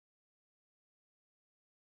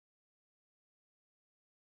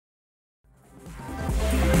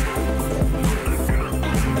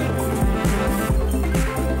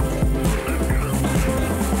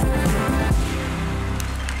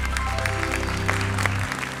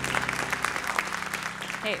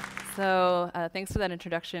Thanks for that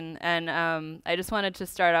introduction. And I just wanted to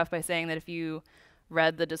start off by saying that if you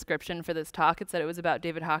read the description for this talk, it said it was about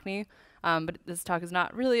David Hockney. But this talk is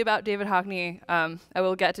not really about David Hockney. I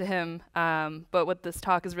will get to him. But what this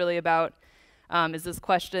talk is really about is this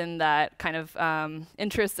question that kind of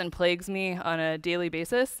interests and plagues me on a daily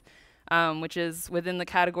basis, which is within the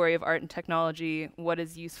category of art and technology, what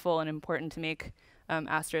is useful and important to make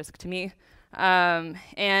asterisk to me.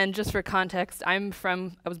 And just for context, I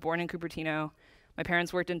was born in Cupertino. My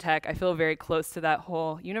parents worked in tech. I feel very close to that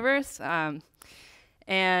whole universe.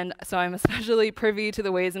 And so I'm especially privy to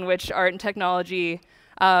the ways in which art and technology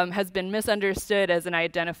has been misunderstood as an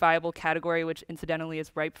identifiable category, which incidentally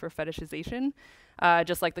is ripe for fetishization,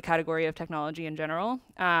 just like the category of technology in general.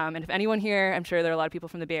 And if anyone here, I'm sure there are a lot of people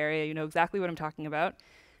from the Bay Area, you know exactly what I'm talking about.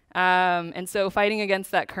 And so fighting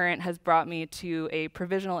against that current has brought me to a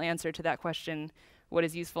provisional answer to that question, what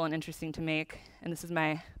is useful and interesting to make? And this is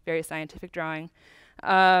my very scientific drawing,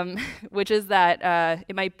 which is that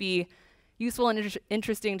it might be useful and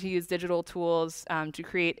interesting to use digital tools to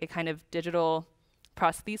create a kind of digital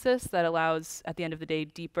prosthesis that allows, at the end of the day,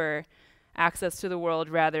 deeper access to the world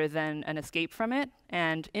rather than an escape from it.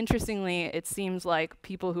 And interestingly, it seems like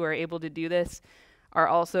people who are able to do this are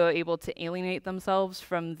also able to alienate themselves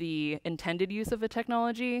from the intended use of a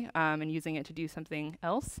technology and using it to do something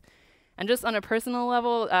else. And just on a personal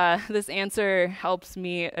level, this answer helps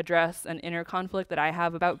me address an inner conflict that I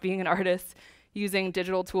have about being an artist using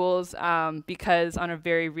digital tools because on a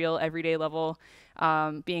very real everyday level,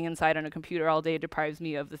 being inside on a computer all day deprives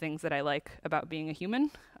me of the things that I like about being a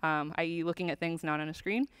human, i.e. looking at things not on a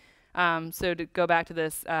screen. So to go back to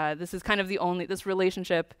this, this is kind of this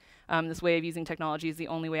relationship, this way of using technology is the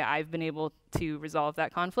only way I've been able to resolve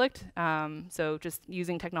that conflict. So just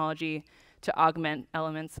using technology to augment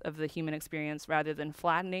elements of the human experience rather than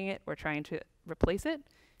flattening it or trying to replace it.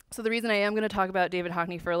 So the reason I am going to talk about David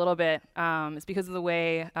Hockney for a little bit is because of the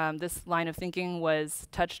way this line of thinking was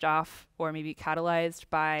touched off or maybe catalyzed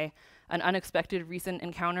by an unexpected recent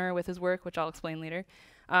encounter with his work, which I'll explain later.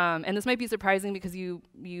 And this might be surprising because you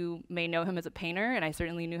may know him as a painter, and I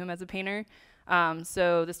certainly knew him as a painter.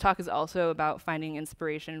 So this talk is also about finding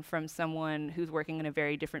inspiration from someone who's working in a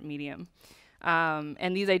very different medium.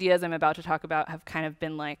 And these ideas I'm about to talk about have kind of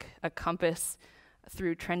been like a compass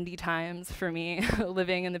through trendy times for me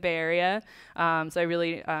living in the Bay Area. So I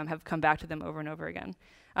really have come back to them over and over again.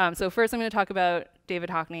 So first I'm going to talk about David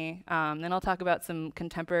Hockney, then I'll talk about some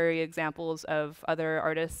contemporary examples of other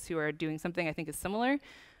artists who are doing something I think is similar,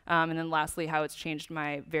 and then lastly how it's changed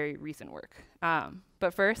my very recent work.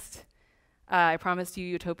 But first, I promised you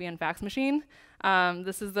Utopian Fax Machine.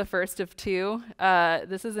 This is the first of two.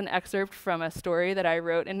 This is an excerpt from a story that I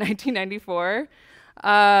wrote in 1994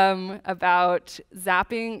 about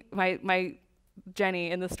zapping. My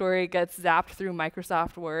Jenny in the story gets zapped through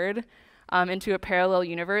Microsoft Word into a parallel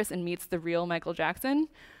universe and meets the real Michael Jackson,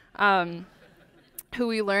 who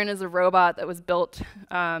we learn is a robot that was built.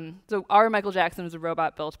 So our Michael Jackson was a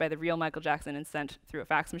robot built by the real Michael Jackson and sent through a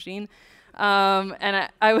fax machine. And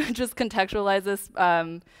I would just contextualize this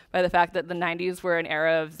by the fact that the 90s were an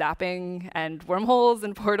era of zapping and wormholes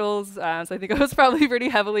and portals. So I think I was probably pretty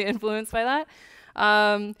heavily influenced by that.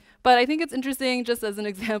 But I think it's interesting just as an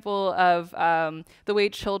example of the way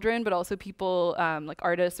children, but also people like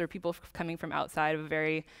artists or people coming from outside of a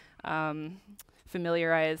very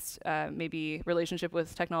familiarized maybe relationship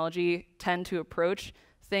with technology tend to approach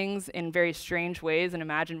things in very strange ways and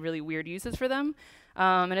imagine really weird uses for them.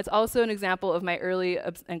 And it's also an example of my early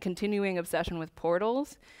and continuing obsession with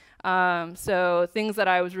portals. So things that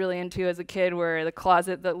I was really into as a kid were the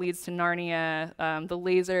closet that leads to Narnia, the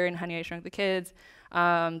laser in Honey, I Shrunk the Kids,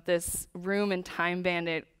 this room in Time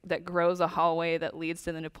Bandit that grows a hallway that leads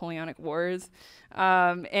to the Napoleonic Wars,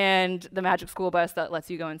 and the magic school bus that lets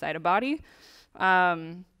you go inside a body.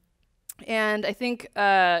 And I think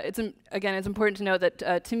it's important to note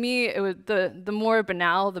that to me, it was the more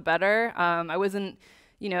banal, the better. I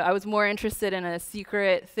was more interested in a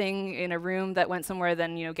secret thing in a room that went somewhere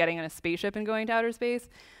than getting in a spaceship and going to outer space.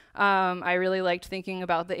 I really liked thinking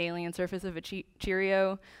about the alien surface of a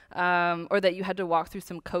Cheerio, or that you had to walk through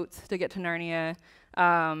some coats to get to Narnia.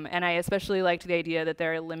 And I especially liked the idea that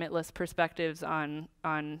there are limitless perspectives on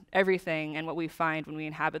everything, and what we find when we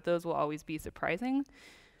inhabit those will always be surprising.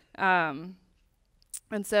 And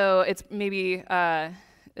so it's maybe,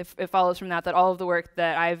 it follows from that all of the work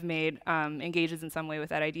that I've made engages in some way with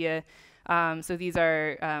that idea. So these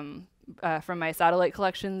are from my satellite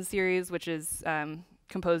collections series, which is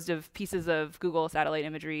composed of pieces of Google satellite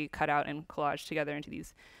imagery cut out and collaged together into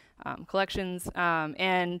these collections.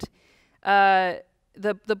 And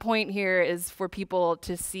the point here is for people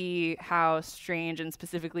to see how strange and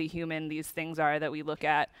specifically human these things are that we look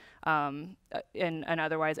at in an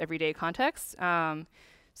otherwise everyday context.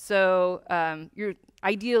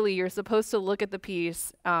 Ideally, you're supposed to look at the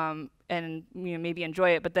piece and maybe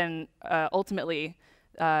enjoy it, but then ultimately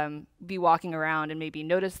be walking around and maybe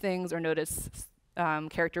notice things or notice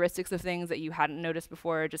characteristics of things that you hadn't noticed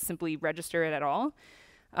before, just simply register it at all.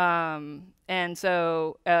 And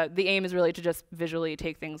so the aim is really to just visually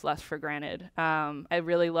take things less for granted. I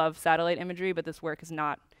really love satellite imagery, but this work is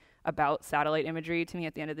not about satellite imagery to me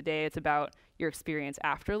at the end of the day. It's about your experience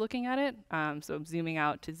after looking at it. So zooming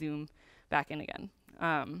out to zoom back in again.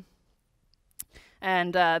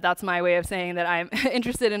 That's my way of saying that I'm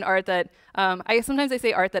interested in art that, sometimes I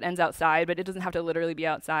say art that ends outside, but it doesn't have to literally be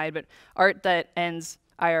outside, but art that ends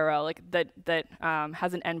IRL, like that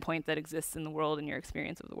has an endpoint that exists in the world and your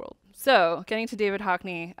experience of the world. So getting to David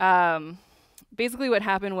Hockney, basically what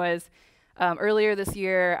happened was earlier this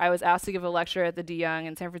year, I was asked to give a lecture at the De Young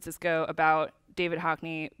in San Francisco about David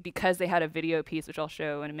Hockney because they had a video piece, which I'll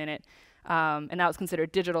show in a minute, and that was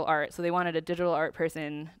considered digital art. So they wanted a digital art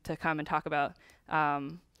person to come and talk about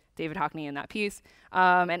David Hockney in that piece.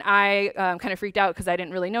 And I kind of freaked out because I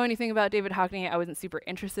didn't really know anything about David Hockney. I wasn't super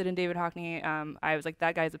interested in David Hockney. I was like,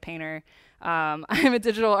 that guy's a painter. I'm a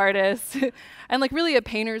digital artist and like really a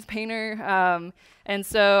painter's painter. And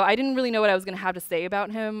so I didn't really know what I was going to have to say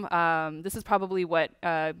about him. This is probably what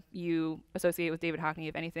you associate with David Hockney,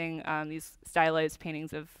 if anything, these stylized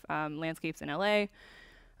paintings of landscapes in LA.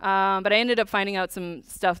 But I ended up finding out some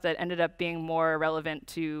stuff that ended up being more relevant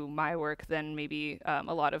to my work than maybe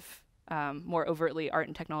a lot of more overtly art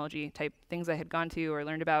and technology type things I had gone to or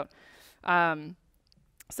learned about.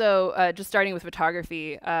 Just starting with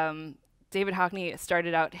photography, David Hockney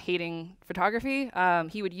started out hating photography.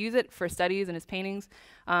 He would use it for studies in his paintings,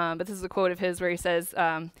 but this is a quote of his where he says,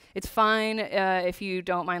 "It's fine if you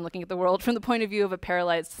don't mind looking at the world from the point of view of a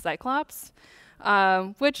paralyzed cyclops,"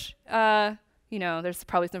 which there's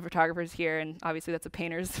probably some photographers here, and obviously that's a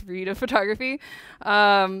painter's read of photography.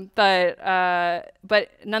 But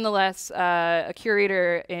nonetheless, a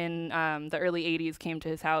curator in the early 80s came to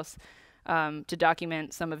his house to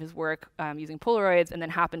document some of his work using Polaroids, and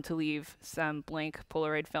then happened to leave some blank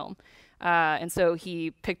Polaroid film. And so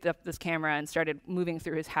he picked up this camera and started moving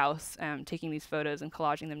through his house, taking these photos and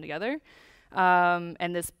collaging them together.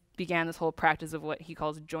 And this began this whole practice of what he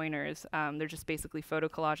calls joiners. They're just basically photo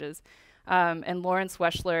collages. And Lawrence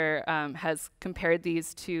Weschler has compared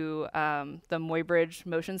these to the Muybridge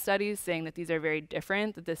motion studies, saying that these are very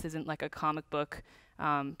different, that this isn't like a comic book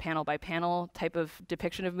panel by panel type of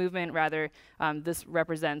depiction of movement. Rather, this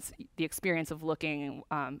represents the experience of looking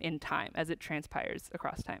in time as it transpires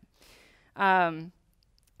across time.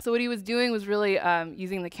 So what he was doing was really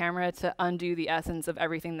using the camera to undo the essence of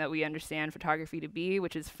everything that we understand photography to be,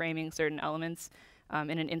 which is framing certain elements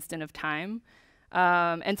in an instant of time.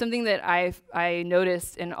 And something that I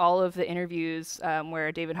noticed in all of the interviews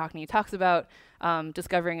where David Hockney talks about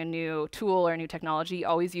discovering a new tool or a new technology,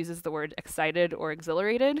 always uses the word excited or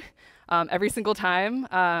exhilarated every single time.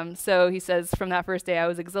 So he says, from that first day I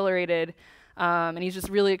was exhilarated, and he's just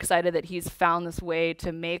really excited that he's found this way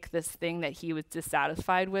to make this thing that he was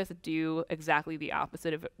dissatisfied with do exactly the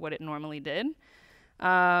opposite of what it normally did.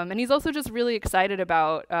 And he's also just really excited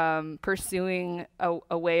about pursuing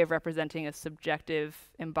a way of representing a subjective,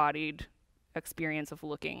 embodied experience of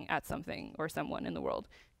looking at something or someone in the world.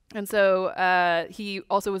 And so he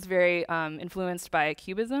also was very influenced by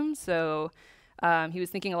Cubism. So he was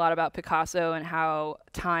thinking a lot about Picasso and how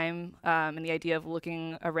time and the idea of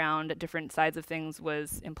looking around at different sides of things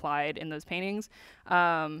was implied in those paintings.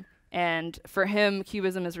 And for him,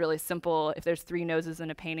 Cubism is really simple. If there's 3 noses in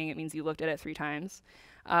a painting, it means you looked at it 3 times.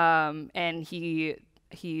 And he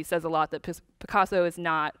says a lot that Picasso is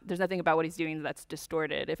not, there's nothing about what he's doing that's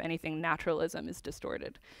distorted. If anything, naturalism is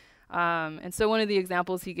distorted. And so one of the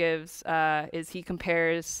examples he gives is he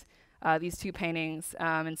compares these 2 paintings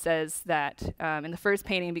and says that in the first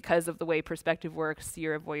painting, because of the way perspective works,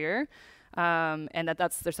 you're a voyeur. And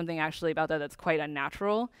there's something actually about that that's quite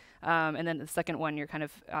unnatural. And then the second one, you're kind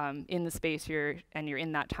of in the space, you're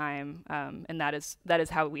in that time, and that is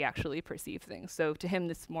how we actually perceive things. So to him,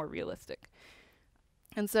 this is more realistic.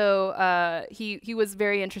 And so he was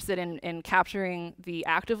very interested in capturing the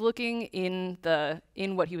act of looking in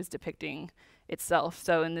what he was depicting itself.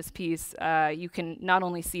 So in this piece, you can not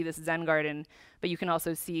only see this Zen garden, but you can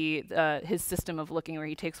also see his system of looking, where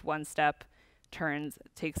he takes one step, turns,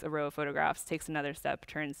 takes a row of photographs, takes another step,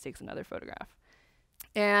 turns, takes another photograph.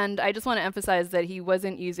 And I just want to emphasize that he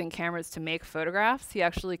wasn't using cameras to make photographs. He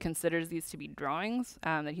actually considers these to be drawings,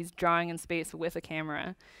 that he's drawing in space with a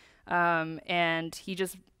camera. And he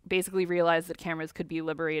just basically realized that cameras could be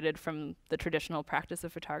liberated from the traditional practice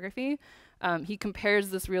of photography. He compares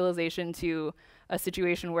this realization to a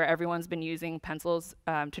situation where everyone's been using pencils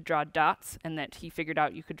to draw dots, and that he figured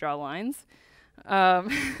out you could draw lines.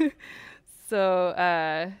 Um, so,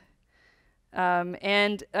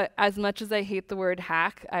 as much as I hate the word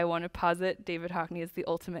hack, I want to posit David Hockney as the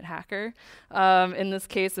ultimate hacker in this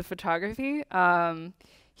case of photography.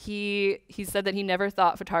 He said that he never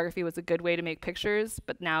thought photography was a good way to make pictures,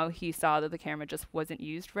 but now he saw that the camera just wasn't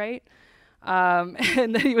used right.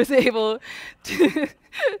 And that he was able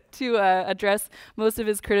to address most of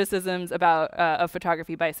his criticisms about of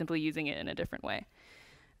photography by simply using it in a different way.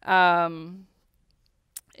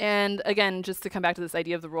 And again, just to come back to this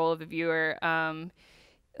idea of the role of the viewer,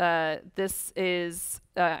 this is,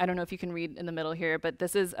 I don't know if you can read in the middle here, but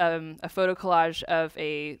this is a photo collage of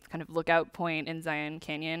a kind of lookout point in Zion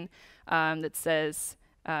Canyon that says,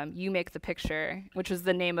 "You make the picture," which was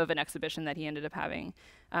the name of an exhibition that he ended up having.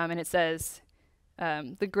 And it says,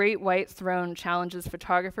 "The Great White Throne challenges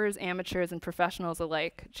photographers, amateurs, and professionals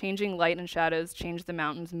alike. Changing light and shadows change the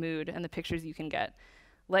mountain's mood and the pictures you can get.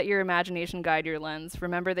 Let your imagination guide your lens.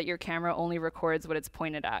 Remember that your camera only records what it's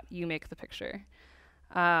pointed at. You make the picture."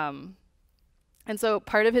 And so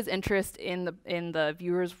part of his interest in the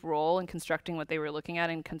viewer's role in constructing what they were looking at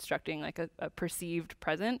and constructing like a perceived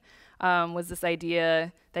present was this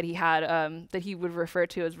idea that he had that he would refer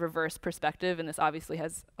to as reverse perspective, and this obviously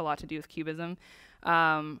has a lot to do with Cubism.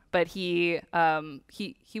 But he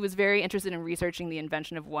was very interested in researching the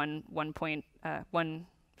invention of one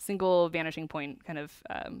single vanishing point kind of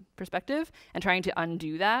perspective and trying to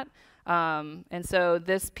undo that. And so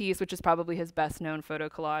this piece, which is probably his best known photo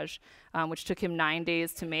collage, which took him 9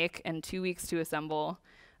 days to make and 2 weeks to assemble,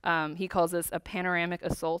 he calls this a panoramic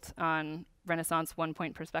assault on Renaissance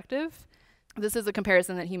one-point perspective. This is a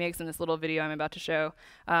comparison that he makes in this little video I'm about to show,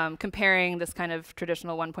 comparing this kind of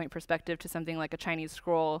traditional one-point perspective to something like a Chinese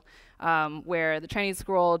scroll, where the Chinese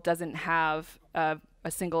scroll doesn't have a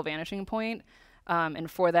single vanishing point. And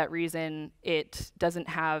for that reason, it doesn't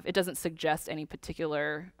suggest any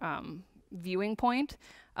particular viewing point.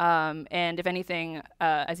 And if anything,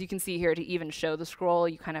 as you can see here, to even show the scroll,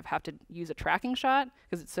 you kind of have to use a tracking shot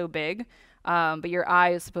because it's so big. But your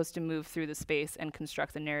eye is supposed to move through the space and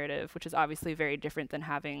construct the narrative, which is obviously very different than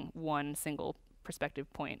having one single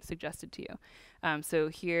perspective point suggested to you. So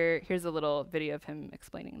here's a little video of him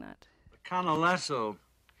explaining that. The Canaletto,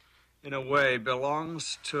 in a way,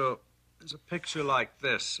 belongs to... There's a picture like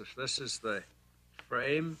this. If this is the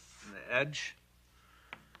frame and the edge,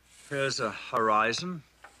 here's a horizon,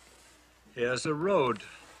 here's a road.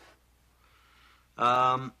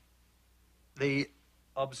 The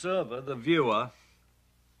observer, the viewer,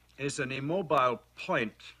 is an immobile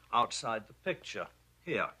point outside the picture.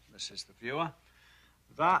 Here, this is the viewer.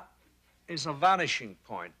 That is a vanishing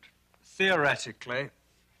point, theoretically,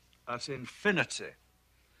 at infinity.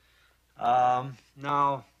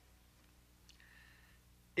 Now,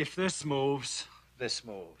 if this moves, this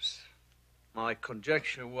moves. My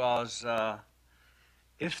conjecture was,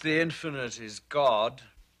 if the infinite is God,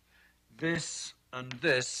 this and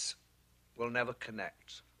this will never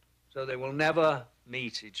connect. So they will never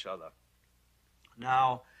meet each other.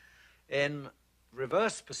 Now, in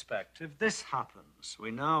reverse perspective, this happens.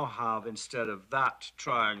 We now have, instead of that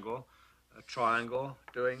triangle, a triangle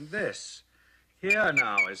doing this. Here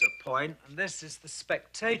now is a point, and this is the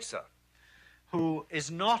spectator, who is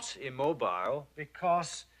not immobile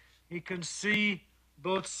because he can see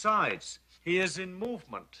both sides. He is in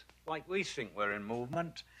movement, like we think we're in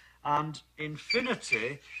movement, and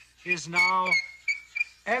infinity is now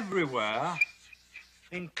everywhere,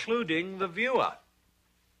 including the viewer.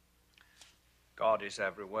 God is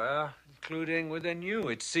everywhere, including within you.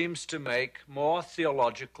 It seems to make more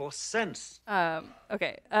theological sense.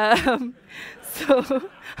 Okay, so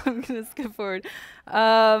I'm going to skip forward.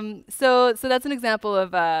 So that's an example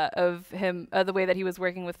of him, the way that he was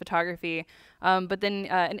working with photography. But then,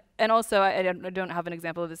 and also, I don't have an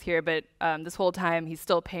example of this here, but this whole time he's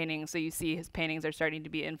still painting, so you see his paintings are starting to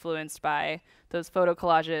be influenced by those photo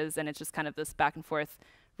collages, and it's just kind of this back and forth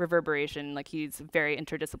reverberation, like he's a very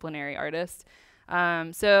interdisciplinary artist.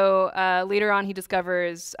 So later on he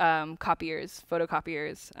discovers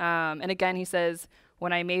photocopiers. And again he says,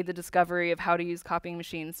 when I made the discovery of how to use copying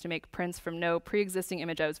machines to make prints from no pre-existing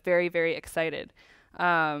image, I was very, very excited.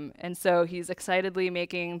 And so he's excitedly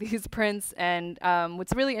making these prints, and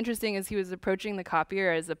what's really interesting is he was approaching the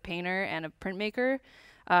copier as a painter and a printmaker.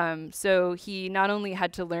 So he not only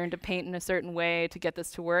had to learn to paint in a certain way to get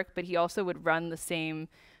this to work, but he also would run the same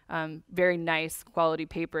very nice quality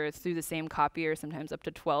paper through the same copier, sometimes up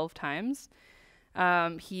to 12 times.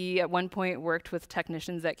 He at one point worked with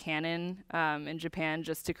technicians at Canon in Japan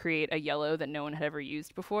just to create a yellow that no one had ever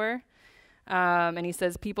used before. And he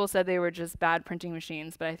says people said they were just bad printing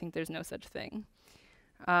machines, but I think there's no such thing.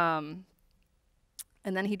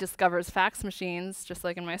 And then he discovers fax machines, just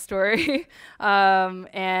like in my story.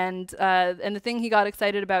 And the thing he got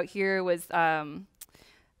excited about here was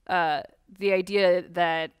the idea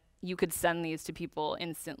that you could send these to people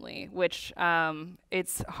instantly, which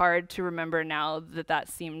it's hard to remember now that that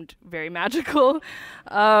seemed very magical,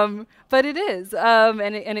 but it is,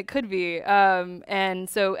 and it could be. And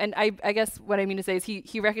I guess what I mean to say is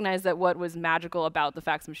he recognized that what was magical about the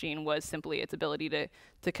fax machine was simply its ability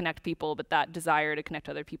to connect people, but that desire to connect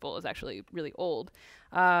other people is actually really old.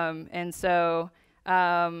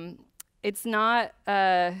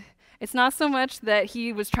 It's not so much that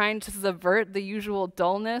he was trying to subvert the usual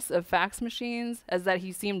dullness of fax machines as that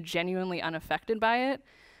he seemed genuinely unaffected by it.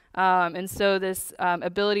 And so this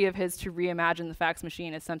ability of his to reimagine the fax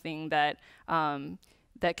machine is something that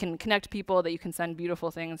that can connect people, that you can send beautiful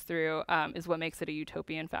things through, is what makes it a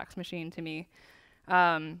utopian fax machine to me.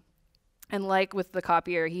 And like with the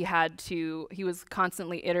copier, he was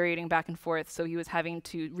constantly iterating back and forth, so he was having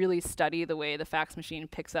to really study the way the fax machine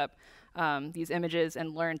picks up these images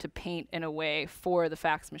and learn to paint in a way for the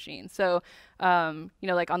fax machine. So,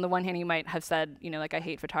 like on the one hand, he might have said, like I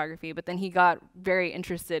hate photography, but then he got very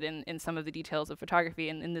interested in some of the details of photography.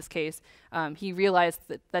 And in this case, he realized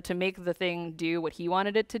that to make the thing do what he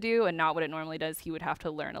wanted it to do and not what it normally does, he would have to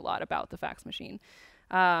learn a lot about the fax machine.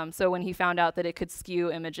 So when he found out that it could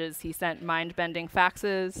skew images, he sent mind-bending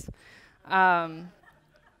faxes.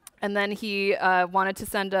 And then he wanted to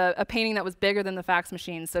send a painting that was bigger than the fax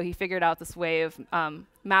machine, so he figured out this way of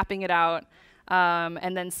mapping it out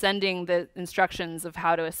and then sending the instructions of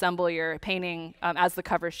how to assemble your painting as the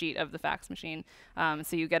cover sheet of the fax machine.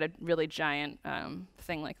 So you get a really giant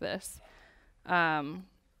thing like this.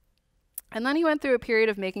 And then he went through a period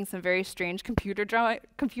of making some very strange computer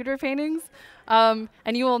paintings. And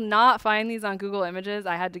you will not find these on Google Images.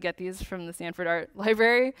 I had to get these from the Stanford Art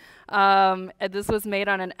Library. This was made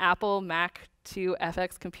on an Apple Mac II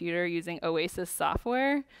FX computer using Oasis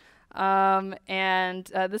software.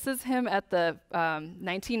 This is him at the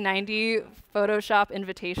 1990 Photoshop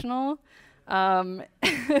Invitational.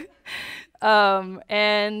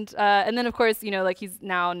 And then of course, like he's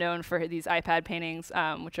now known for these iPad paintings,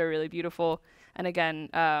 which are really beautiful. And again,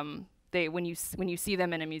 when you see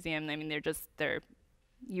them in a museum, I mean,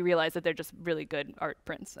 you realize that they're just really good art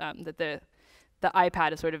prints. That the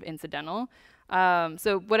iPad is sort of incidental.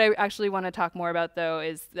 So what I actually want to talk more about though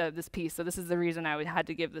is this piece. So this is the reason I had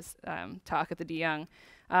to give this talk at the De Young.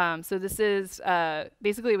 So this is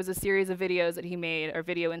basically, it was a series of videos that he made, or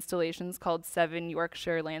video installations, called 7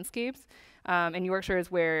 Yorkshire Landscapes. And Yorkshire is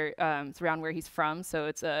where it's around where he's from, so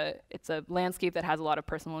it's a landscape that has a lot of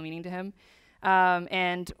personal meaning to him.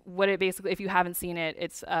 And what it basically, if you haven't seen it,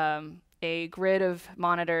 it's a grid of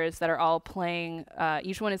monitors that are all playing.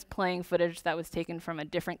 Each one is playing footage that was taken from a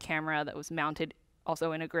different camera that was mounted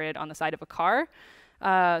also in a grid on the side of a car.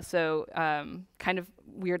 So kind of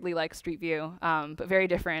weirdly like Street View, but very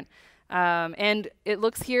different. And it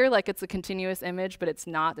looks here like it's a continuous image, but it's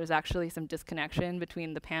not. There's actually some disconnection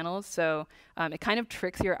between the panels. So it kind of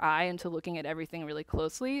tricks your eye into looking at everything really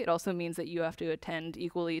closely. It also means that you have to attend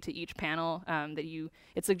equally to each panel.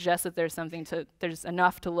 It suggests that there's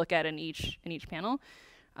enough to look at in each panel.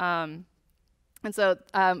 And so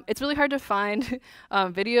it's really hard to find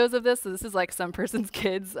videos of this. So this is like some person's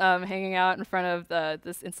kids hanging out in front of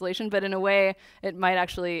this installation. But in a way, it might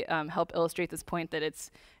actually help illustrate this point that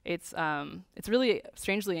it's really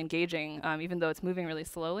strangely engaging, even though it's moving really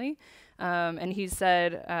slowly. And he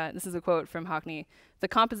said, this is a quote from Hockney, "The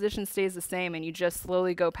composition stays the same and you just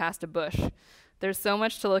slowly go past a bush. There's so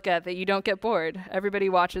much to look at that you don't get bored. Everybody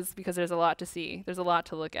watches because there's a lot to see. There's a lot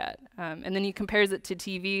to look at." And then he compares it to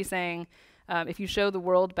TV, saying, if you show the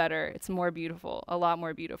world better, it's more beautiful, a lot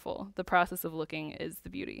more beautiful. The process of looking is the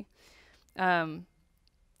beauty. And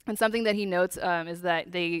something that he notes is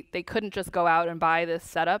that they couldn't just go out and buy this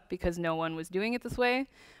setup because no one was doing it this way.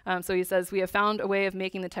 So he says, "We have found a way of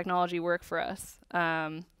making the technology work for us.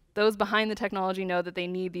 Those behind the technology know that they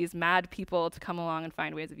need these mad people to come along and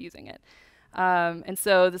find ways of using it." And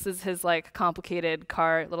so this is his like complicated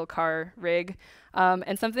little car rig.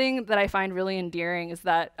 And something that I find really endearing is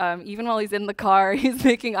that even while he's in the car, he's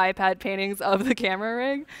making iPad paintings of the camera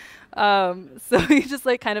rig. So he just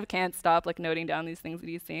like kind of can't stop like noting down these things that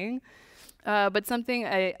he's seeing. But something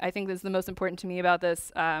I think is the most important to me about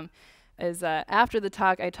this is after the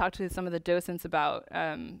talk, I talked to some of the docents about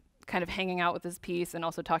kind of hanging out with this piece and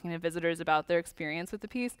also talking to visitors about their experience with the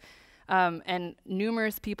piece. And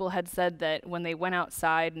numerous people had said that when they went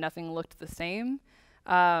outside, nothing looked the same.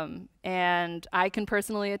 And I can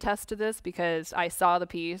personally attest to this because I saw the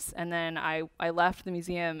piece and then I left the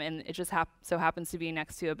museum, and it just so happens to be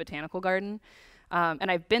next to a botanical garden.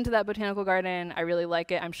 And I've been to that botanical garden. I really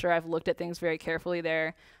like it. I'm sure I've looked at things very carefully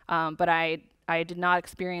there. But I did not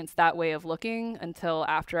experience that way of looking until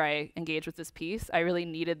after I engaged with this piece. I really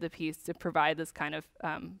needed the piece to provide this kind of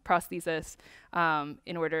prosthesis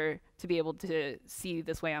in order to be able to see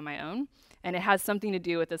this way on my own. And it has something to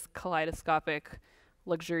do with this kaleidoscopic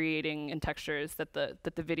luxuriating in textures that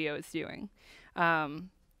the video is doing. And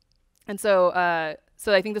so I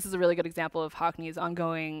think this is a really good example of Hockney's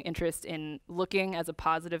ongoing interest in looking as a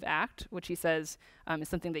positive act, which he says is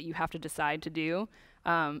something that you have to decide to do,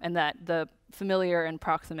 and that the familiar and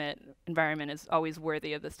proximate environment is always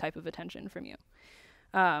worthy of this type of attention from you.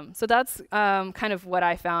 So that's kind of what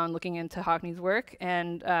I found looking into Hockney's work,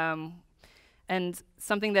 and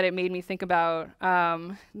something that it made me think about,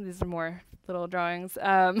 these are more little drawings,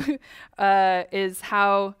 is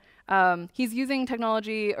how he's using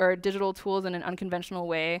technology or digital tools in an unconventional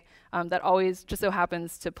way that always just so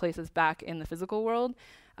happens to place us back in the physical world.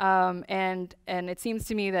 And it seems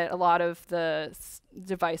to me that a lot of the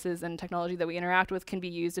devices and technology that we interact with can be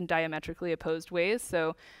used in diametrically opposed ways.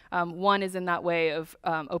 So one is in that way of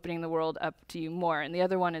opening the world up to you more, and the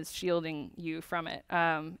other one is shielding you from it.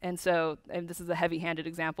 And this is a heavy-handed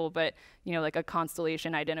example, but like a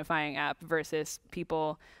constellation identifying app versus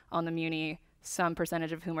people on the Muni, some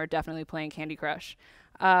percentage of whom are definitely playing Candy Crush.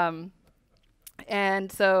 And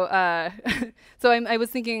so I was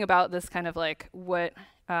thinking about this kind of like what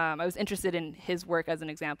I was interested in his work as an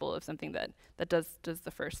example of something that does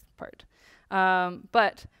the first part.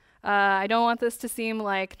 But I don't want this to seem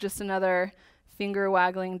like just another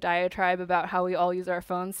finger-waggling diatribe about how we all use our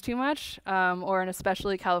phones too much, or an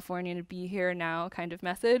especially Californian to be here now kind of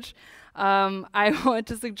message. I want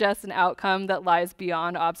to suggest an outcome that lies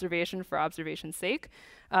beyond observation for observation's sake,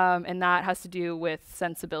 and that has to do with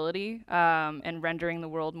sensibility and rendering the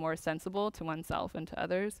world more sensible to oneself and to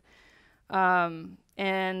others.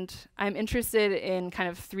 And I'm interested in kind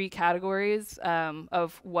of three categories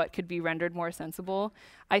of what could be rendered more sensible.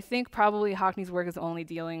 I think probably Hockney's work is only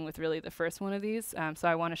dealing with really the first one of these, so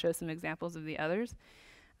I want to show some examples of the others.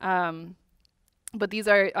 But these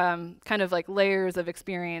are kind of like layers of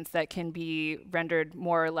experience that can be rendered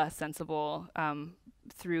more or less sensible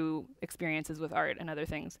through experiences with art and other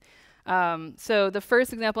things. So the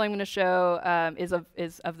first example I'm going to show is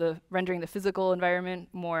of the rendering the physical environment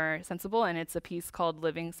more sensible, and it's a piece called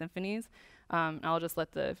Living Symphonies. I'll just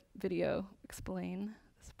let the video explain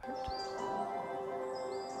this part.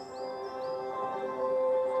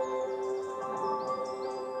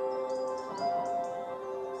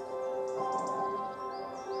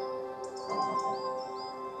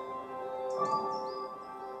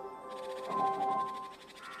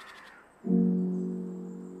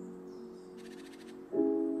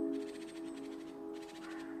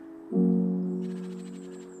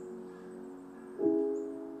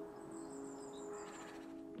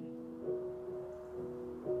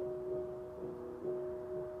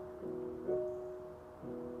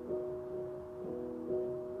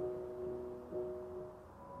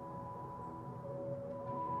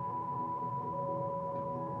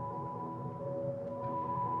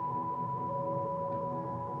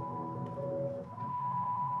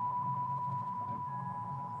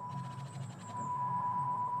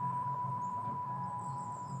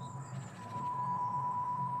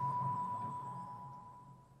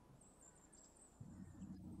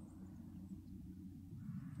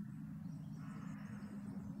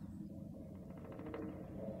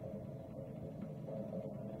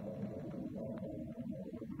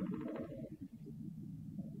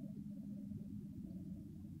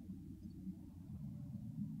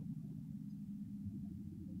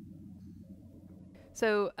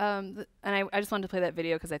 So, and I just wanted to play that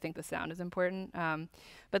video because I think the sound is important.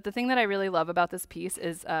 But the thing that I really love about this piece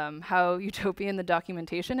is how utopian the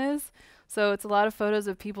documentation is. So it's a lot of photos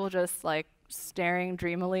of people just like staring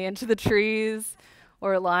dreamily into the trees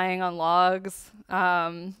or lying on logs.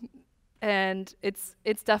 And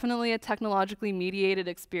it's definitely a technologically mediated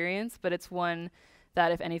experience, but it's one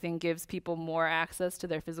that, if anything, gives people more access to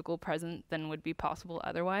their physical present than would be possible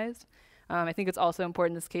otherwise. I think it's also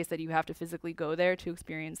important in this case that you have to physically go there to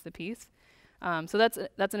experience the piece. So that's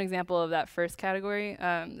an example of that first category.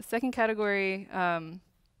 The second category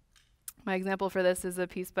My example for this is a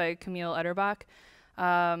piece by Camille Utterbach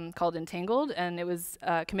called Entangled, and it was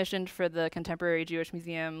commissioned for the Contemporary Jewish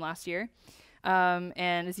Museum last year.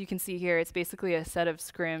 And as you can see here, it's basically a set of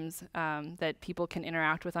scrims that people can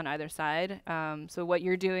interact with on either side. So what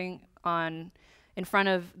you're doing in front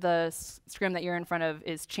of the scrim that you're in front of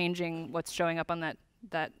is changing what's showing up on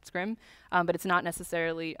that scrim, but it's not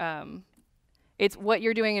necessarily it's what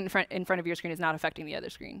you're doing in front of your screen is not affecting the other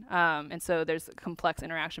screen. And so there's a complex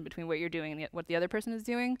interaction between what you're doing and what the other person is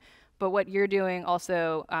doing. But what you're doing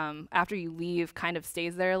also, after you leave, kind of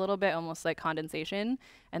stays there a little bit, almost like condensation,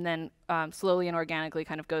 and then slowly and organically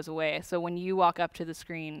kind of goes away. So when you walk up to the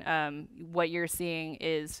screen, what you're seeing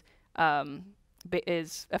is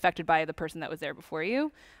affected by the person that was there before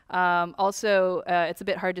you. Also, it's a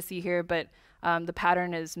bit hard to see here, but the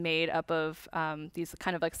pattern is made up of these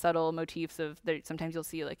kind of like subtle motifs of, sometimes you'll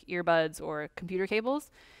see like earbuds or computer cables.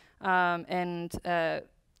 And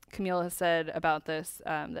Camille has said about this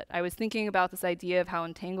that I was thinking about this idea of how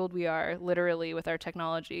entangled we are literally with our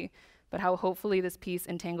technology, but how hopefully this piece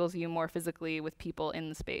entangles you more physically with people in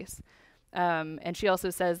the space. And she also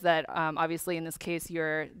says that obviously in this case,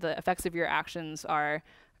 the effects of your actions are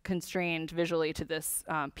constrained visually to this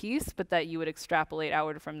piece, but that you would extrapolate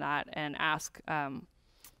outward from that and ask, how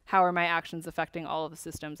are my actions affecting all of the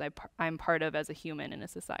systems I'm part of as a human in a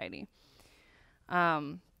society?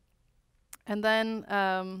 And then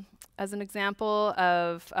as an example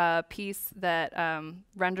of a piece that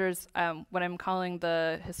renders what I'm calling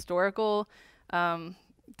the historical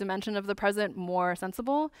dimension of the present more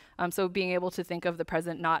sensible. So being able to think of the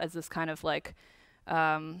present not as this kind of like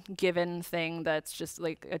given thing that's just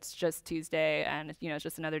like, it's just Tuesday and it's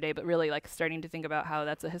just another day, but really like starting to think about how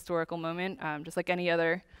that's a historical moment, just like any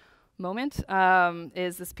other moment,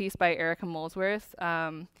 is this piece by Erica Molesworth,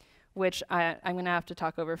 which I'm going to have to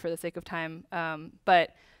talk over for the sake of time.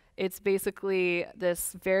 But it's basically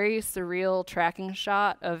this very surreal tracking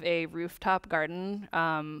shot of a rooftop garden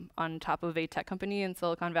on top of a tech company in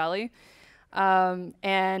Silicon Valley. And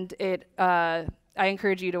I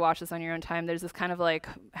encourage you to watch this on your own time. There's this kind of like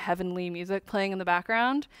heavenly music playing in the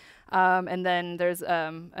background. And then there's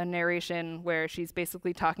a narration where she's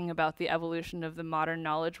basically talking about the evolution of the modern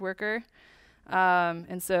knowledge worker.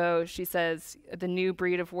 And so she says the new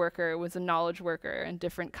breed of worker was a knowledge worker, and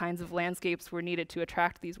different kinds of landscapes were needed to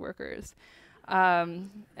attract these workers.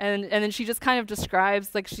 And then she just kind of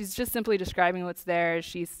describes, like she's just simply describing what's there.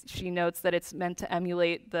 She notes that it's meant to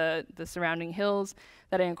emulate the surrounding hills,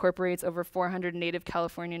 that it incorporates over 400 native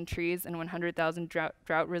Californian trees and 100,000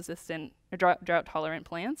 drought-tolerant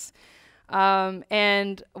plants.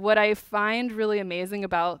 And what I find really amazing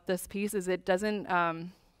about this piece is it doesn't.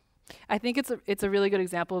 I think it's a really good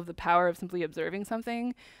example of the power of simply observing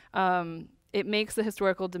something. It makes the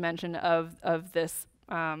historical dimension of this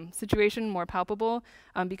situation more palpable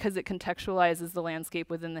because it contextualizes the landscape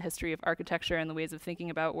within the history of architecture and the ways of thinking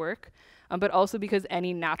about work, but also because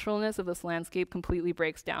any naturalness of this landscape completely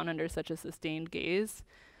breaks down under such a sustained gaze.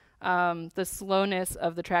 The slowness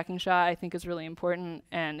of the tracking shot, I think, is really important,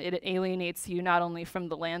 and it alienates you not only from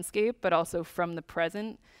the landscape, but also from the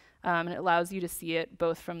present. And it allows you to see it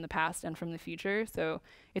both from the past and from the future. So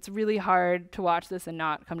it's really hard to watch this and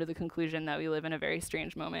not come to the conclusion that we live in a very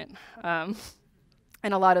strange moment. And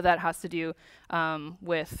a lot of that has to do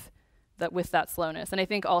with that slowness. And I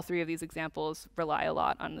think all three of these examples rely a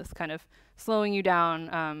lot on this kind of slowing you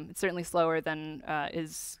down. It's certainly slower than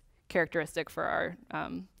is characteristic for our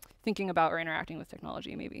thinking about or interacting with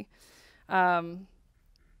technology, maybe.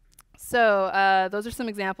 So those are some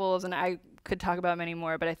examples, and I could talk about many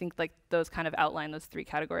more, but I think like those kind of outline those three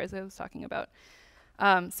categories I was talking about.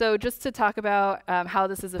 So just to talk about how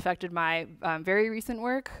this has affected my very recent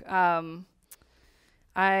work, I'm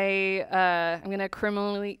going to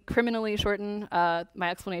criminally shorten my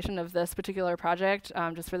explanation of this particular project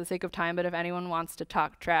just for the sake of time, but if anyone wants to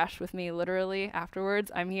talk trash with me literally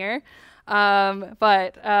afterwards, I'm here.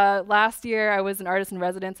 But last year I was an artist in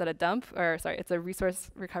residence at it's a resource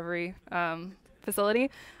recovery facility,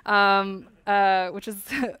 which is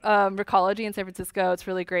Recology in San Francisco. It's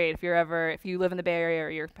really great. If you live in the Bay Area or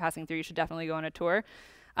you're passing through, you should definitely go on a tour.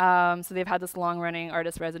 So they've had this long-running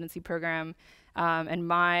artist residency program, and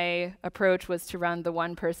my approach was to run the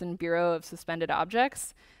one-person Bureau of Suspended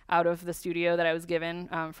Objects out of the studio that I was given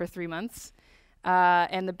for 3 months.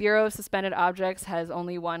 And the Bureau of Suspended Objects has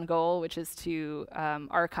only one goal, which is to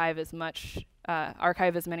archive as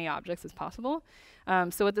many objects as possible.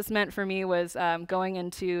 So what this meant for me was going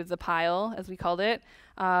into the pile, as we called it,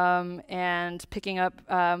 and picking up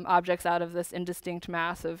objects out of this indistinct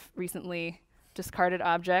mass of recently discarded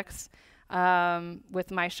objects,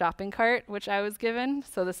 with my shopping cart, which I was given.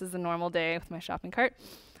 So this is a normal day with my shopping cart.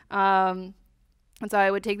 And so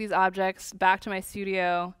I would take these objects back to my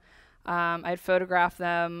studio. I'd photograph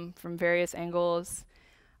them from various angles.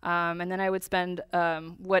 And then I would spend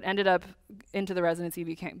what ended up into the residency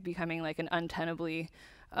becoming like an untenably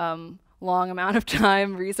long amount of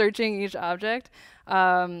time researching each object.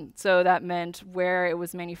 So that meant where it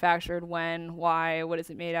was manufactured, when, why, what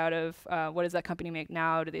is it made out of, what does that company make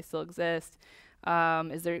now, do they still exist,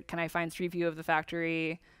 can I find street view of the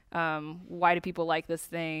factory, why do people like this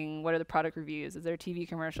thing, what are the product reviews, is there a TV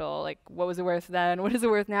commercial, like what was it worth then, what is it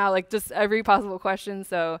worth now, like just every possible question.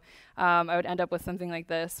 So I would end up with something like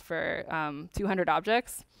this for 200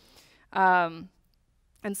 objects.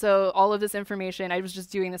 And so all of this information, I was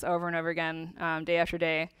just doing this over and over again, day after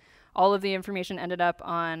day. All of the information ended up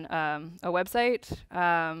on a website.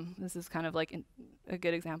 This is kind of like a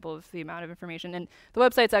good example of the amount of information. And the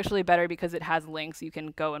website's actually better because it has links. You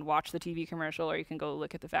can go and watch the TV commercial, or you can go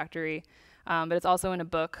look at the factory. But it's also in a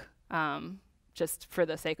book, just for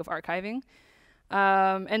the sake of archiving.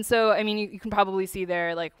 And so, I mean, you can probably see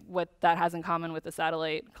there, like, what that has in common with the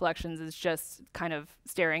satellite collections is just kind of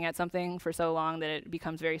staring at something for so long that it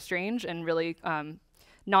becomes very strange, and really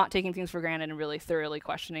not taking things for granted and really thoroughly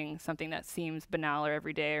questioning something that seems banal or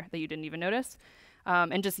everyday or that you didn't even notice.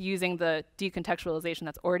 And just using the decontextualization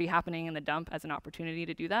that's already happening in the dump as an opportunity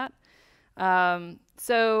to do that. And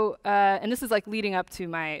this is like leading up to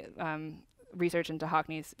my research into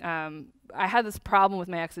Hockney's. I had this problem with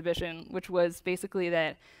my exhibition, which was basically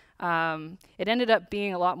that it ended up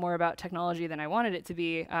being a lot more about technology than I wanted it to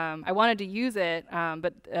be. I wanted to use it,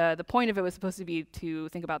 but the point of it was supposed to be to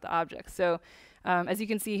think about the objects. So as you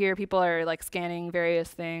can see here, people are like scanning various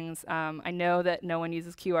things. I know that no one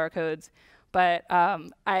uses QR codes, but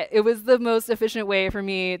it was the most efficient way for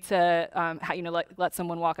me to let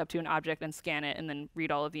someone walk up to an object and scan it and then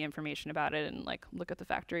read all of the information about it and like look at the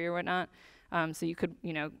factory or whatnot. So you could,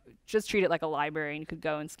 just treat it like a library, and you could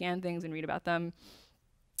go and scan things and read about them.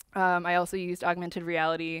 I also used augmented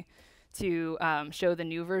reality to show the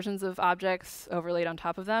new versions of objects overlaid on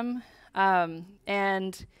top of them.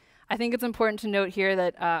 And I think it's important to note here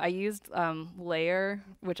that I used Layer,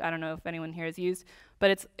 which I don't know if anyone here has used, but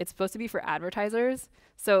it's supposed to be for advertisers.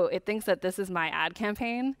 So it thinks that this is my ad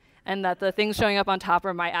campaign and that the things showing up on top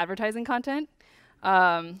are my advertising content,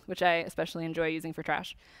 which I especially enjoy using for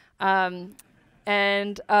trash. Another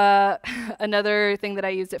thing that I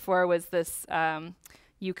used it for was this,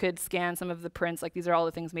 you could scan some of the prints, like these are all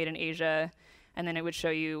the things made in Asia, and then it would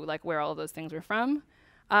show you like where all of those things were from.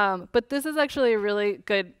 But this is actually a really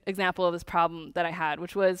good example of this problem that I had,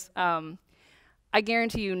 which was I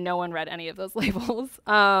guarantee you no one read any of those labels.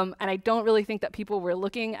 And I don't really think that people were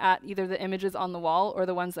looking at either the images on the wall or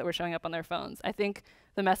the ones that were showing up on their phones. I think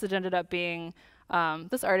the message ended up being,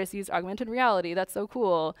 this artist used augmented reality, that's so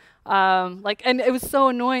cool. And it was so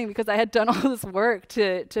annoying because I had done all this work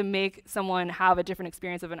to make someone have a different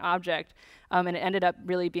experience of an object. And it ended up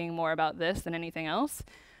really being more about this than anything else.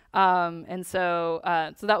 So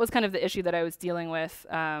that was kind of the issue that I was dealing with,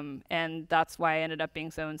 and that's why I ended up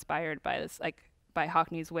being so inspired by this, by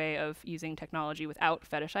Hockney's way of using technology without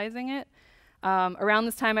fetishizing it. Around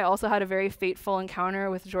this time, I also had a very fateful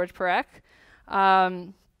encounter with George Perec.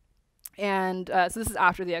 So this is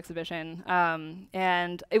after the exhibition,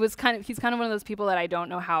 and he's kind of one of those people that I don't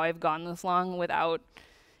know how I've gone this long without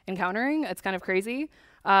encountering. It's kind of crazy.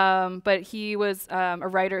 But he was a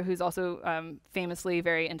writer who's also famously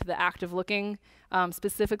very into the act of looking,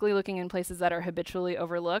 specifically looking in places that are habitually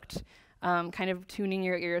overlooked, kind of tuning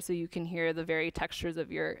your ear so you can hear the very textures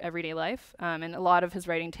of your everyday life. And a lot of his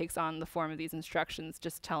writing takes on the form of these instructions,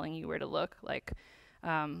 just telling you where to look, like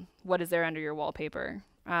what is there under your wallpaper.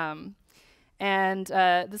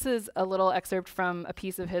 This is a little excerpt from a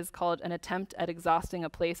piece of his called An Attempt at Exhausting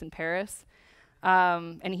a Place in Paris.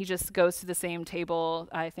 And he just goes to the same table,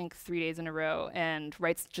 I think 3 days in a row, and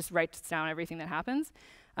writes down everything that happens.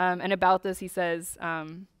 And about this, he says,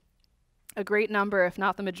 a great number, if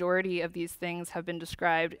not the majority of these things have been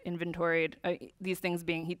described, inventoried, these things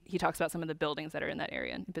being, he talks about some of the buildings that are in that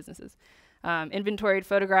area and businesses. Inventoried,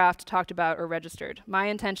 photographed, talked about, or registered. My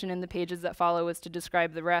intention in the pages that follow is to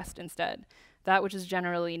describe the rest instead. That which is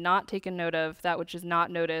generally not taken note of, that which is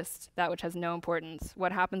not noticed, that which has no importance,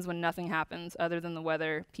 what happens when nothing happens other than the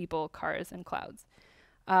weather, people, cars, and clouds.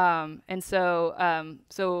 So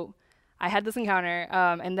I had this encounter,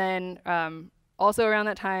 and then also around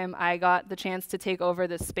that time, I got the chance to take over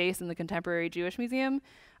this space in the Contemporary Jewish Museum,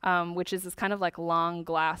 which is this kind of like long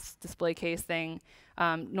glass display case thing.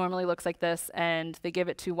 Normally looks like this, and they give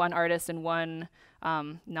it to one artist and one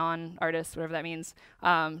non-artist, whatever that means,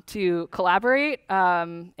 to collaborate.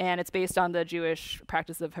 And it's based on the Jewish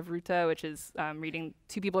practice of Havruta, which is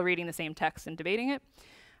two people reading the same text and debating it.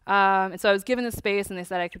 And so I was given this space, and they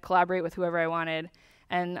said I could collaborate with whoever I wanted.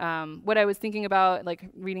 And what I was thinking about, like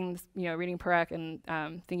reading Perec and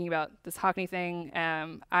thinking about this Hockney thing,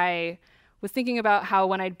 I was thinking about how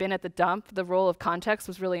when I'd been at the dump, the role of context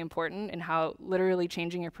was really important in how literally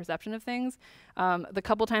changing your perception of things. The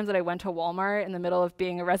couple times that I went to Walmart in the middle of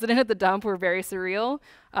being a resident at the dump were very surreal,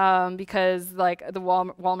 because like the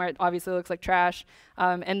Walmart obviously looks like trash,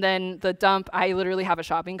 and then the dump, I literally have a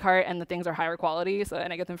shopping cart and the things are higher quality,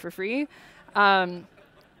 and I get them for free.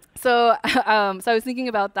 So I was thinking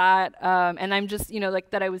about that, and I'm just, like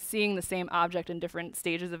that I was seeing the same object in different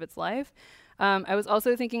stages of its life. I was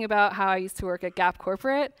also thinking about how I used to work at Gap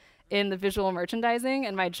Corporate in the visual merchandising,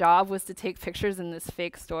 and my job was to take pictures in this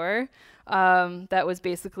fake store that was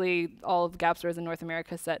basically all of the Gap stores in North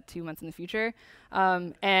America set 2 months in the future.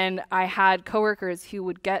 And I had coworkers who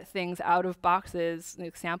would get things out of boxes,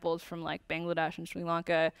 like samples from like Bangladesh and Sri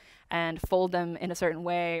Lanka, and fold them in a certain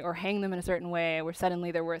way or hang them in a certain way where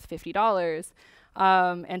suddenly they're worth $50.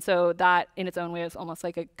 And so that in its own way is almost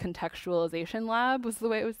like a contextualization lab, was the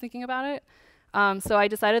way I was thinking about it. So I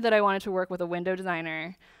decided that I wanted to work with a window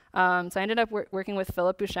designer. So I ended up working with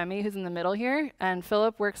Philip Buscemi, who's in the middle here, and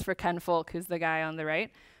Philip works for Ken Folk, who's the guy on the right.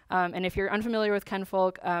 And if you're unfamiliar with Ken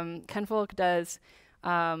Folk does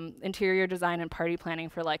interior design and party planning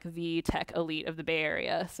for like the tech elite of the Bay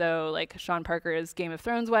Area. So like Sean Parker's Game of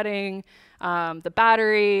Thrones wedding, the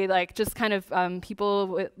Battery, like just kind of people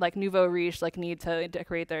with like nouveau riche like need to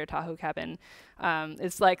decorate their Tahoe cabin.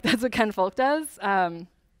 It's like that's what Ken Folk does.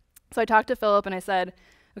 So I talked to Philip and I said,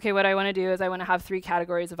 okay, what I want to do is I want to have 3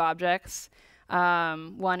 categories of objects.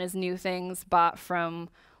 One is new things bought from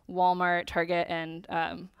Walmart, Target, and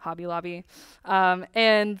Hobby Lobby.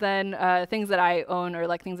 And then things that I own or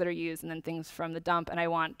like things that are used, and then things from the dump. And I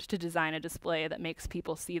want to design a display that makes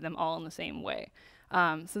people see them all in the same way.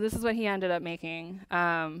 So this is what he ended up making.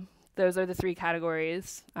 Those are the 3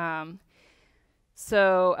 categories. And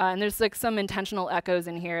there's like some intentional echoes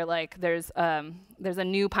in here, like there's a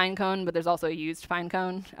new pine cone, but there's also a used pine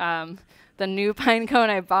cone. The new pine cone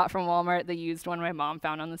I bought from Walmart, the used one my mom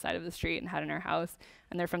found on the side of the street and had in her house,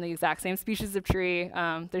 and they're from the exact same species of tree.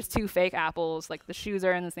 There's 2 fake apples, like the shoes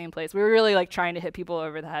are in the same place. We were really like trying to hit people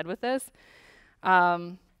over the head with this.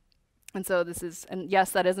 And so this is, and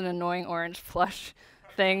yes, that is an annoying orange plush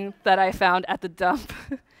thing that I found at the dump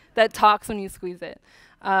that talks when you squeeze it.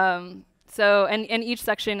 So, and each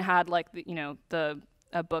section had like,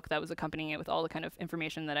 a book that was accompanying it with all the kind of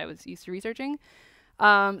information that I was used to researching.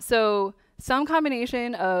 So some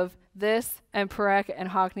combination of this and Perec and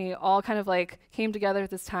Hockney all kind of like came together at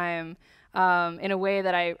this time in a way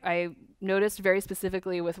that I noticed very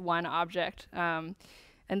specifically with one object. And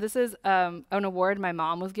this is an award my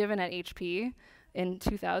mom was given at HP in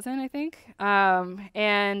 2000, I think.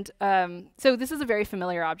 So this is a very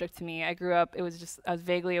familiar object to me. I grew up, I was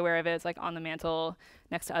vaguely aware of it. It's like on the mantle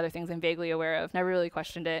next to other things I'm vaguely aware of. Never really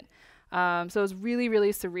questioned it. So it was really,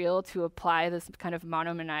 really surreal to apply this kind of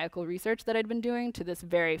monomaniacal research that I'd been doing to this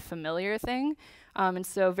very familiar thing. And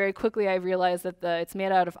so very quickly I realized that it's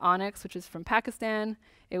made out of onyx, which is from Pakistan.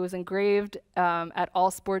 It was engraved at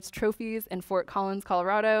All Sports Trophies in Fort Collins,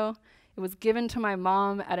 Colorado. It was given to my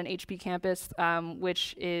mom at an HP campus,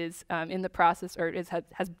 which is in the process, or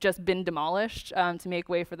has just been demolished to make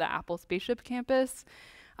way for the Apple Spaceship campus.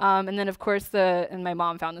 And then, of course, and my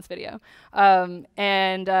mom found this video. And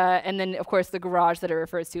then, of course, the garage that it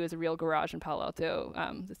refers to is a real garage in Palo Alto,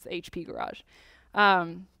 this HP garage.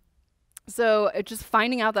 So just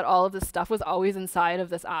finding out that all of this stuff was always inside of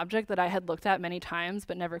this object that I had looked at many times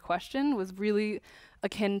but never questioned was really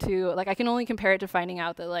akin to, like, I can only compare it to finding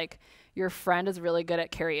out that, like, your friend is really good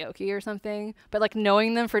at karaoke or something, but like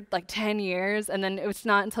knowing them for like 10 years, and then it's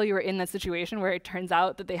not until you were in that situation where it turns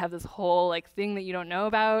out that they have this whole like thing that you don't know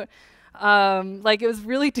about. Like it was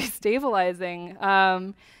really destabilizing.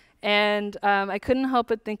 And I couldn't help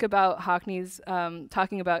but think about Hockney's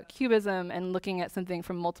talking about cubism and looking at something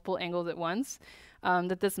from multiple angles at once.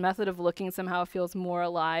 That this method of looking somehow feels more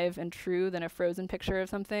alive and true than a frozen picture of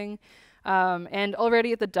something. And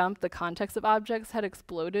already at the dump, the context of objects had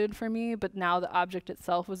exploded for me, but now the object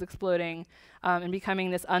itself was exploding and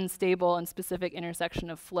becoming this unstable and specific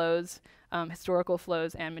intersection of flows, historical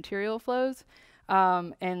flows and material flows.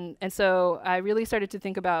 And so I really started to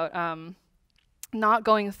think about not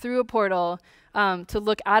going through a portal to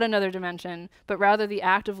look at another dimension, but rather the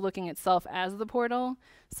act of looking itself as the portal.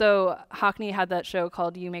 So Hockney had that show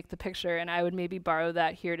called You Make the Picture, and I would maybe borrow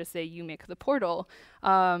that here to say You Make the Portal,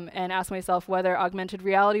 and ask myself whether augmented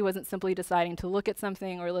reality wasn't simply deciding to look at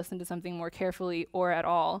something or listen to something more carefully or at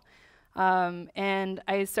all. And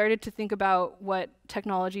I started to think about what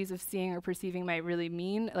technologies of seeing or perceiving might really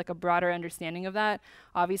mean, like a broader understanding of that.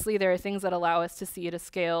 Obviously, there are things that allow us to see at a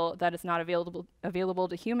scale that is not available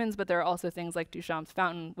to humans, but there are also things like Duchamp's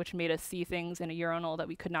fountain, which made us see things in a urinal that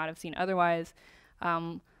we could not have seen otherwise.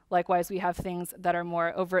 Likewise, we have things that are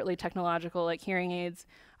more overtly technological, like hearing aids.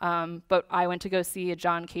 But I went to go see a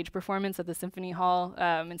John Cage performance at the Symphony Hall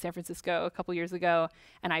in San Francisco a couple years ago,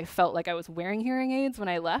 and I felt like I was wearing hearing aids when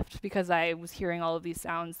I left because I was hearing all of these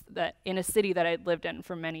sounds that in a city that I'd lived in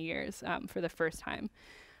for many years for the first time.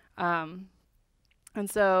 And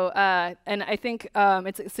so, and I think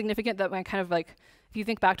it's significant that when kind of like, if you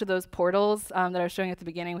think back to those portals that I was showing at the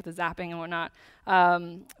beginning with the zapping and whatnot,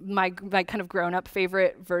 my kind of grown-up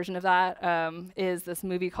favorite version of that is this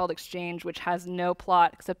movie called Exchange, which has no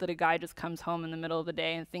plot except that a guy just comes home in the middle of the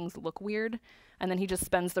day and things look weird. And then he just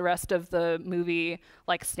spends the rest of the movie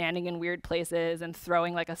like standing in weird places and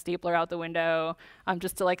throwing like a stapler out the window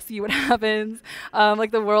just to like see what happens. Like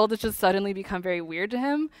the world has just suddenly become very weird to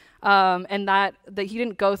him. And that he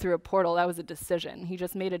didn't go through a portal, that was a decision. He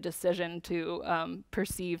just made a decision to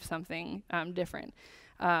perceive something different.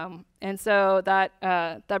 And so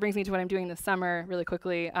that brings me to what I'm doing this summer really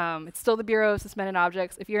quickly. It's still the Bureau of Suspended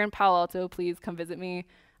Objects. If you're in Palo Alto, please come visit me.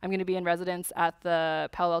 I'm going to be in residence at the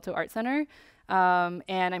Palo Alto Art Center. And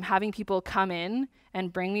I'm having people come in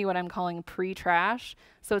and bring me what I'm calling pre-trash.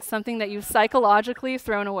 So it's something that you've psychologically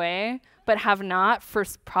thrown away, but have not for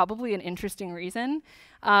probably an interesting reason.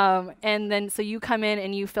 And then so you come in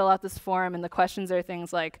and you fill out this form, and the questions are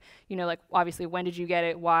things like, you know, like obviously when did you get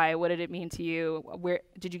it, why, what did it mean to you, where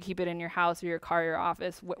did you keep it in your house or your car or your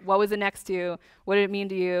office, what was it next to, what did it mean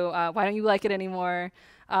to you, why don't you like it anymore,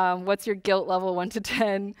 what's your guilt level 1 to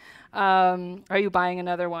 10, are you buying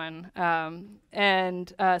another one,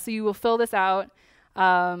 so you will fill this out.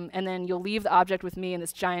 And then you'll leave the object with me in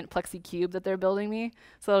this giant plexi cube that they're building me.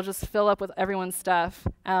 So it'll just fill up with everyone's stuff.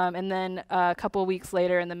 And then a couple of weeks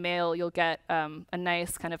later in the mail, you'll get a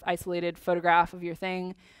nice kind of isolated photograph of your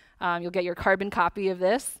thing. You'll get your carbon copy of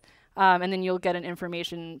this. And then you'll get an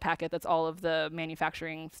information packet that's all of the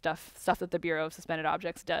manufacturing stuff that the Bureau of Suspended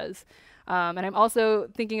Objects does. And I'm also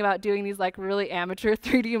thinking about doing these like really amateur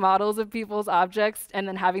 3D models of people's objects and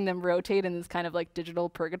then having them rotate in this kind of like digital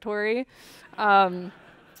purgatory.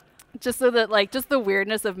 Just so that like just the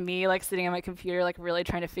weirdness of me like sitting on my computer like really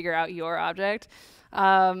trying to figure out your object.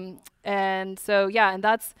 And so yeah, and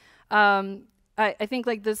that's I think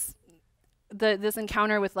like this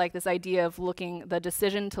encounter with like this idea of looking, the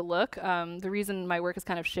decision to look, the reason my work has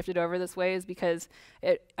kind of shifted over this way is because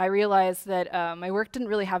I realized that my work didn't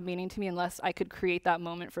really have meaning to me unless I could create that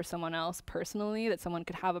moment for someone else personally, that someone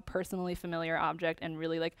could have a personally familiar object and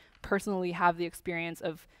really like personally have the experience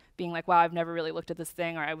of being like, wow, I've never really looked at this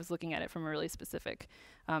thing, or I was looking at it from a really specific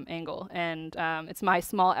angle. And it's my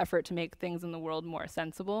small effort to make things in the world more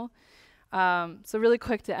sensible. So really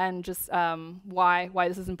quick to end, just why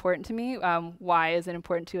this is important to me. Why is it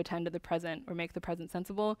important to attend to the present or make the present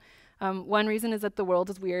sensible? One reason is that the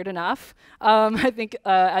world is weird enough. I think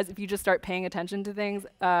as if you just start paying attention to things,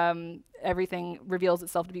 everything reveals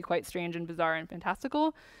itself to be quite strange and bizarre and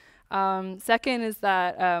fantastical. Second is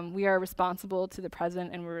that we are responsible to the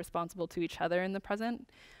present and we're responsible to each other in the present.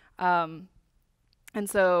 And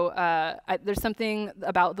so there's something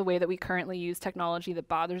about the way that we currently use technology that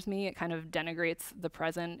bothers me. It kind of denigrates the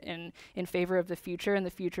present in favor of the future, and the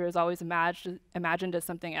future is always imagined as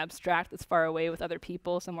something abstract that's far away with other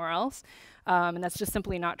people somewhere else. And that's just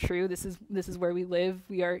simply not true. This is where we live.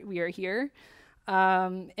 We are here.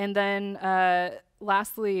 And then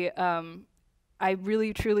lastly, I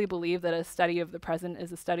really truly believe that a study of the present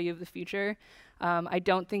is a study of the future. I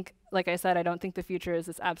don't think, like I said, I don't think the future is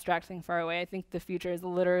this abstract thing far away. I think the future is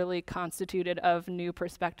literally constituted of new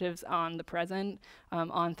perspectives on the present,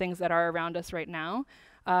 on things that are around us right now.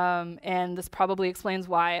 And this probably explains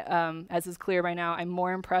why, as is clear by now, I'm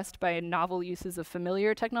more impressed by novel uses of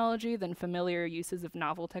familiar technology than familiar uses of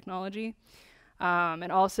novel technology.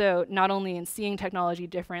 And also, not only in seeing technology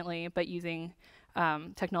differently, but using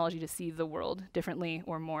technology to see the world differently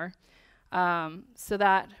or more. So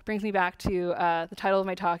that brings me back to the title of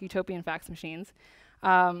my talk, Utopian Fax Machines.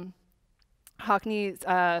 Hockney,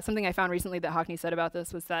 something I found recently that Hockney said about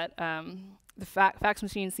this was that the fax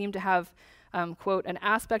machines seem to have, quote, an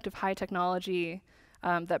aspect of high technology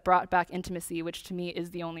that brought back intimacy, which to me is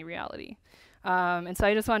the only reality. And so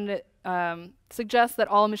I just wanted to suggest that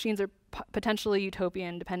all machines are potentially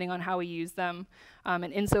utopian depending on how we use them,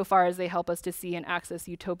 and insofar as they help us to see and access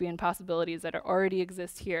utopian possibilities that already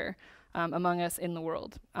exist here among us in the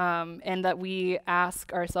world. And that we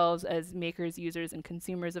ask ourselves as makers, users, and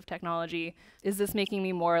consumers of technology, is this making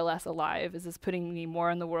me more or less alive? Is this putting me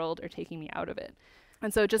more in the world or taking me out of it?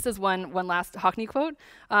 And so just as one last Hockney quote,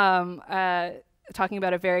 talking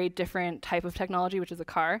about a very different type of technology, which is a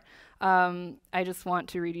car, I just want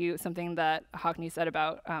to read you something that Hockney said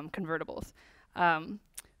about convertibles.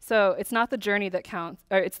 So it's not the journey that counts,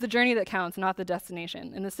 or it's the journey that counts, not the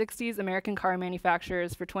destination. In the 60s, American car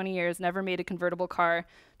manufacturers for 20 years never made a convertible car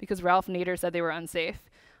because Ralph Nader said they were unsafe.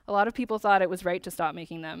 A lot of people thought it was right to stop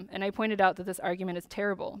making them, and I pointed out that this argument is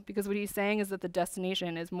terrible because what he's saying is that the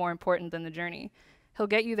destination is more important than the journey. He'll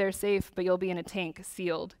get you there safe, but you'll be in a tank,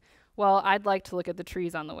 sealed. Well, I'd like to look at the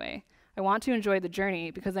trees on the way. I want to enjoy the journey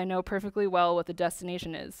because I know perfectly well what the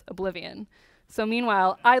destination is, oblivion. So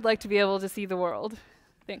meanwhile, I'd like to be able to see the world.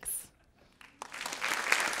 Thanks.